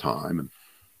of all time,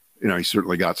 and he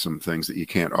certainly got some things that you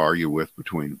can't argue with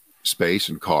between space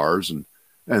and cars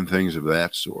and things of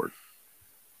that sort.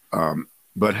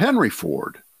 But Henry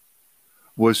Ford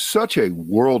was such a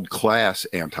world-class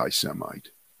anti-Semite,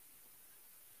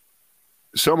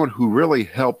 someone who really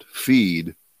helped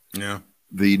feed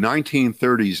the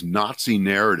 1930s Nazi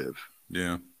narrative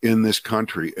in this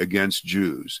country against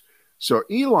Jews. So,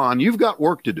 Elon, you've got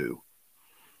work to do.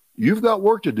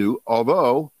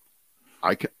 Although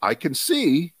I can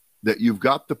see that you've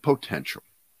got the potential.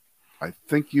 I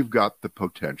think you've got the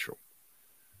potential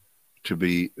to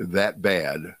be that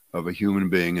bad of a human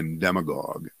being and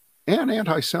demagogue and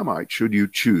anti-Semite should you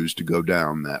choose to go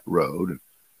down that road.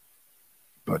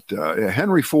 But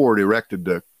Henry Ford erected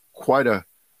quite a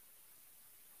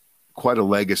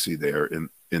legacy there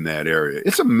in that area.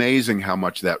 It's amazing how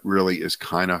much that really is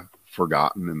kind of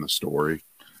forgotten in the story.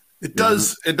 It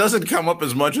does. It doesn't come up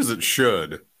as much as it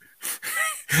should.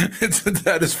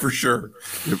 That is for sure.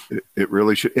 It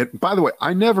really should. By the way,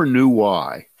 I never knew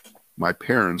why my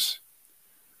parents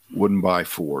wouldn't buy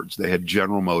Fords. They had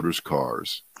General Motors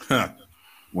cars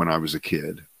when I was a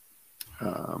kid.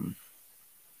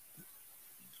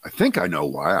 I think I know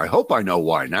why. I hope I know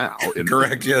why now.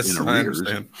 Correct. Yes, in I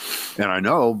understand. And I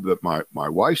know that my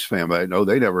wife's family, I know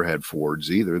they never had Fords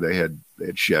either. They had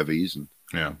Chevys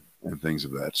and things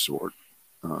of that sort.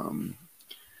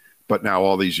 But now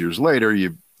all these years later,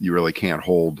 you really can't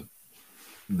hold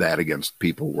that against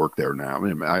people who work there now.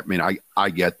 I mean, I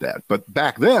get that. But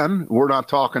back then, we're not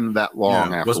talking that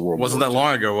long after World War II. Wasn't that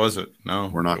long ago, was it? No.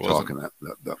 We're not talking that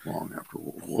long after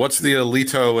World War What's the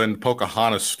Alito and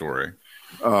Pocahontas story?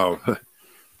 Oh,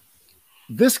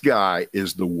 this guy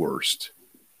is the worst.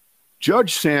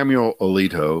 Judge Samuel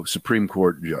Alito, Supreme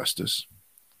Court Justice,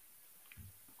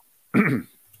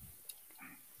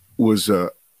 was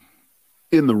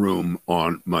in the room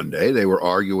on Monday. They were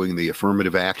arguing the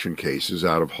affirmative action cases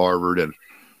out of Harvard and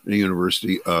the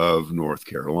University of North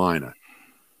Carolina.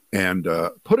 And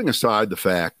putting aside the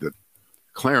fact that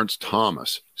Clarence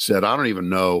Thomas said, I don't even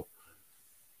know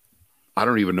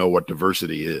what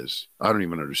diversity is. I don't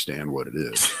even understand what it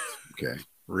is. Okay.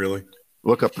 Really?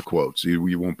 Look up the quotes.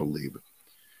 You won't believe it.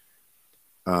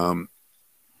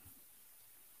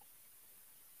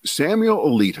 Samuel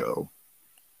Alito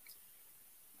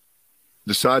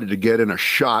decided to get in a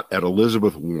shot at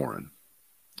Elizabeth Warren.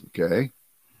 Okay.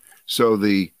 So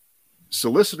the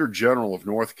Solicitor General of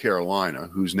North Carolina,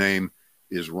 whose name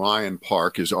is Ryan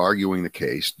Park, is arguing the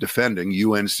case, defending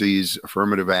UNC's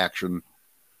affirmative action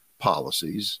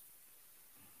policies.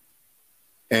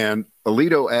 And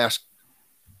Alito asked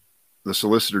the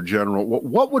Solicitor General,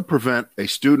 what would prevent a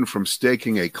student from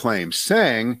staking a claim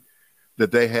saying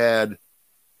that they had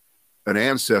an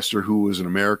ancestor who was an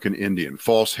American Indian,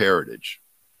 false heritage,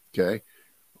 okay?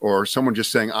 Or someone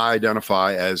just saying, I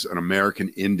identify as an American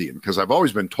Indian, because I've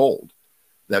always been told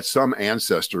that some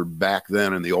ancestor back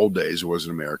then in the old days was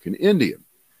an American Indian.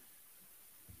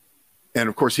 And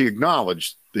of course, he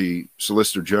acknowledged, the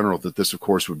Solicitor General, that this, of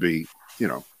course, would be,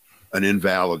 an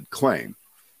invalid claim.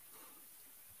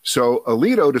 So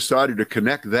Alito decided to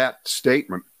connect that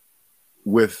statement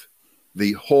with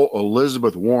the whole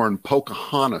Elizabeth Warren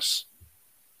Pocahontas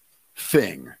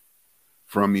thing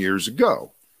from years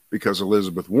ago, because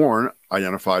Elizabeth Warren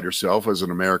identified herself as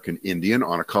an American Indian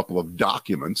on a couple of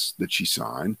documents that she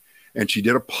signed, and she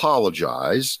did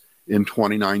apologize in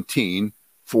 2019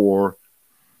 for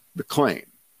the claim.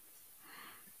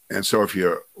 And so if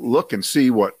you look and see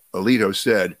what Alito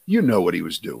said, you know what he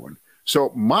was doing.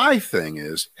 So my thing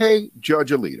is, hey,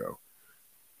 Judge Alito,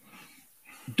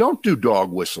 don't do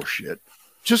dog whistle shit.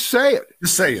 Just say it.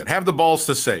 Just say it. Have the balls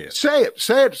to say it. Say it.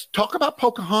 Say it. Talk about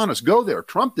Pocahontas. Go there.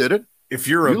 Trump did it. If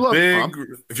you're a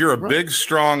big,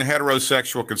 strong,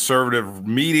 heterosexual conservative,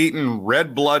 meat-eating,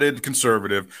 red-blooded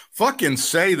conservative, fucking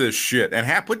say this shit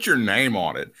and put your name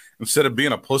on it instead of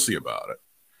being a pussy about it.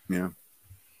 Yeah.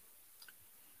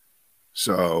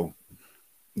 So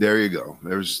there you go.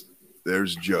 There's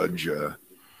Judge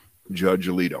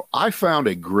Alito. I found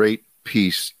a great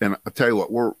piece, and I'll tell you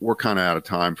what, we're kind of out of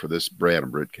time for this Brad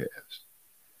and Britt cast,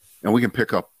 and we can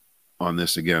pick up on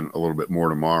this again a little bit more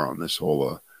tomorrow on this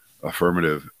whole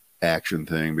affirmative action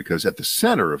thing, because at the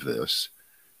center of this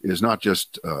is not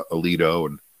just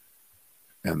Alito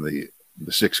and the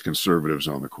six conservatives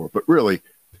on the court, but really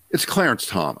it's Clarence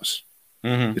Thomas.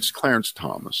 Mm-hmm. It's Clarence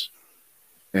Thomas,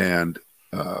 and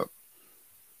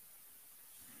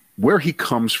where he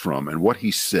comes from and what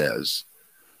he says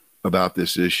about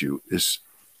this issue is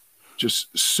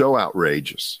just so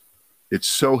outrageous. It's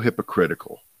so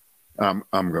hypocritical. I'm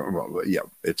going, well, yeah,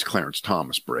 it's Clarence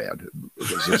Thomas, Brad.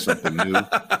 Is this something new?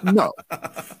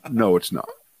 No, it's not.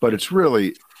 But it's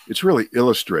really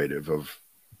illustrative of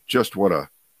just what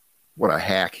a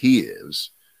hack he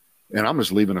is. And I'm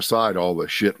just leaving aside all the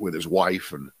shit with his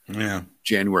wife and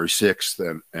January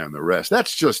 6th and the rest.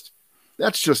 That's just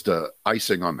a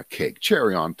icing on the cake,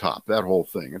 cherry on top, that whole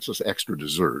thing. It's just extra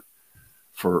dessert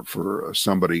for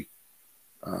somebody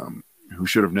who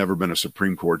should have never been a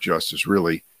Supreme Court justice,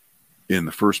 really, in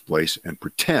the first place, and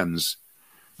pretends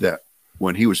that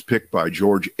when he was picked by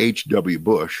George H.W.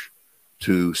 Bush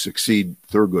to succeed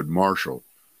Thurgood Marshall,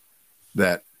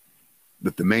 that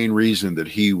the main reason that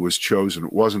he was chosen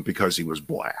wasn't because he was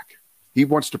black. He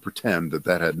wants to pretend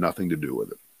that had nothing to do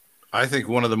with it. I think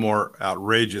one of the more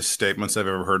outrageous statements I've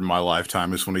ever heard in my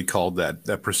lifetime is when he called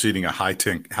that proceeding a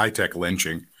high-tech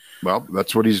lynching. Well,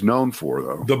 that's what he's known for,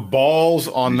 though. The balls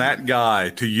on that guy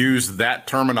to use that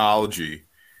terminology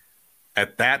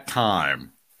at that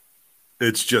time,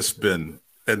 it's just been,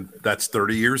 and that's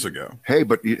 30 years ago. Hey,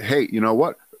 you know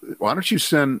what? Why don't you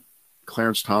send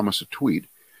Clarence Thomas a tweet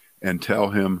and tell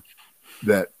him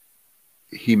that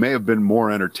he may have been more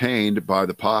entertained by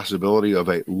the possibility of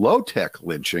a low-tech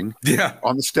lynching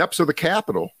on the steps of the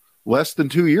Capitol less than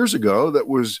 2 years ago that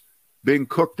was being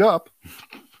cooked up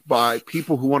by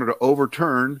people who wanted to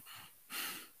overturn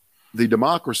the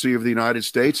democracy of the United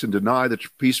States and deny the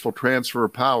peaceful transfer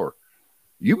of power.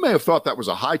 You may have thought that was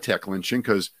a high-tech lynching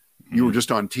because you were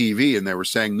just on TV and they were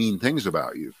saying mean things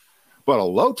about you. But a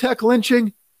low-tech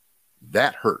lynching,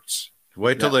 that hurts.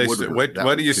 Wait till wait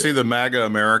do you see the MAGA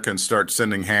Americans start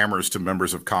sending hammers to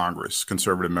members of Congress,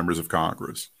 conservative members of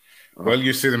Congress? Well,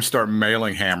 you see them start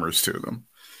mailing hammers to them.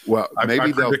 Well,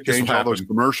 maybe they'll change all those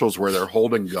commercials where they're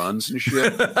holding guns and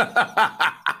shit.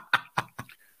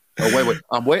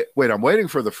 I'm waiting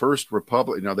for the first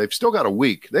Republic. Now they've still got a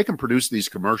week. They can produce these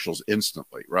commercials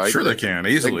instantly, right? Sure, they can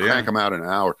easily. They can crank them out in an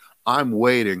hour. I'm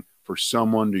waiting for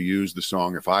someone to use the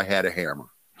song "If I Had a Hammer."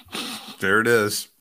 There it is.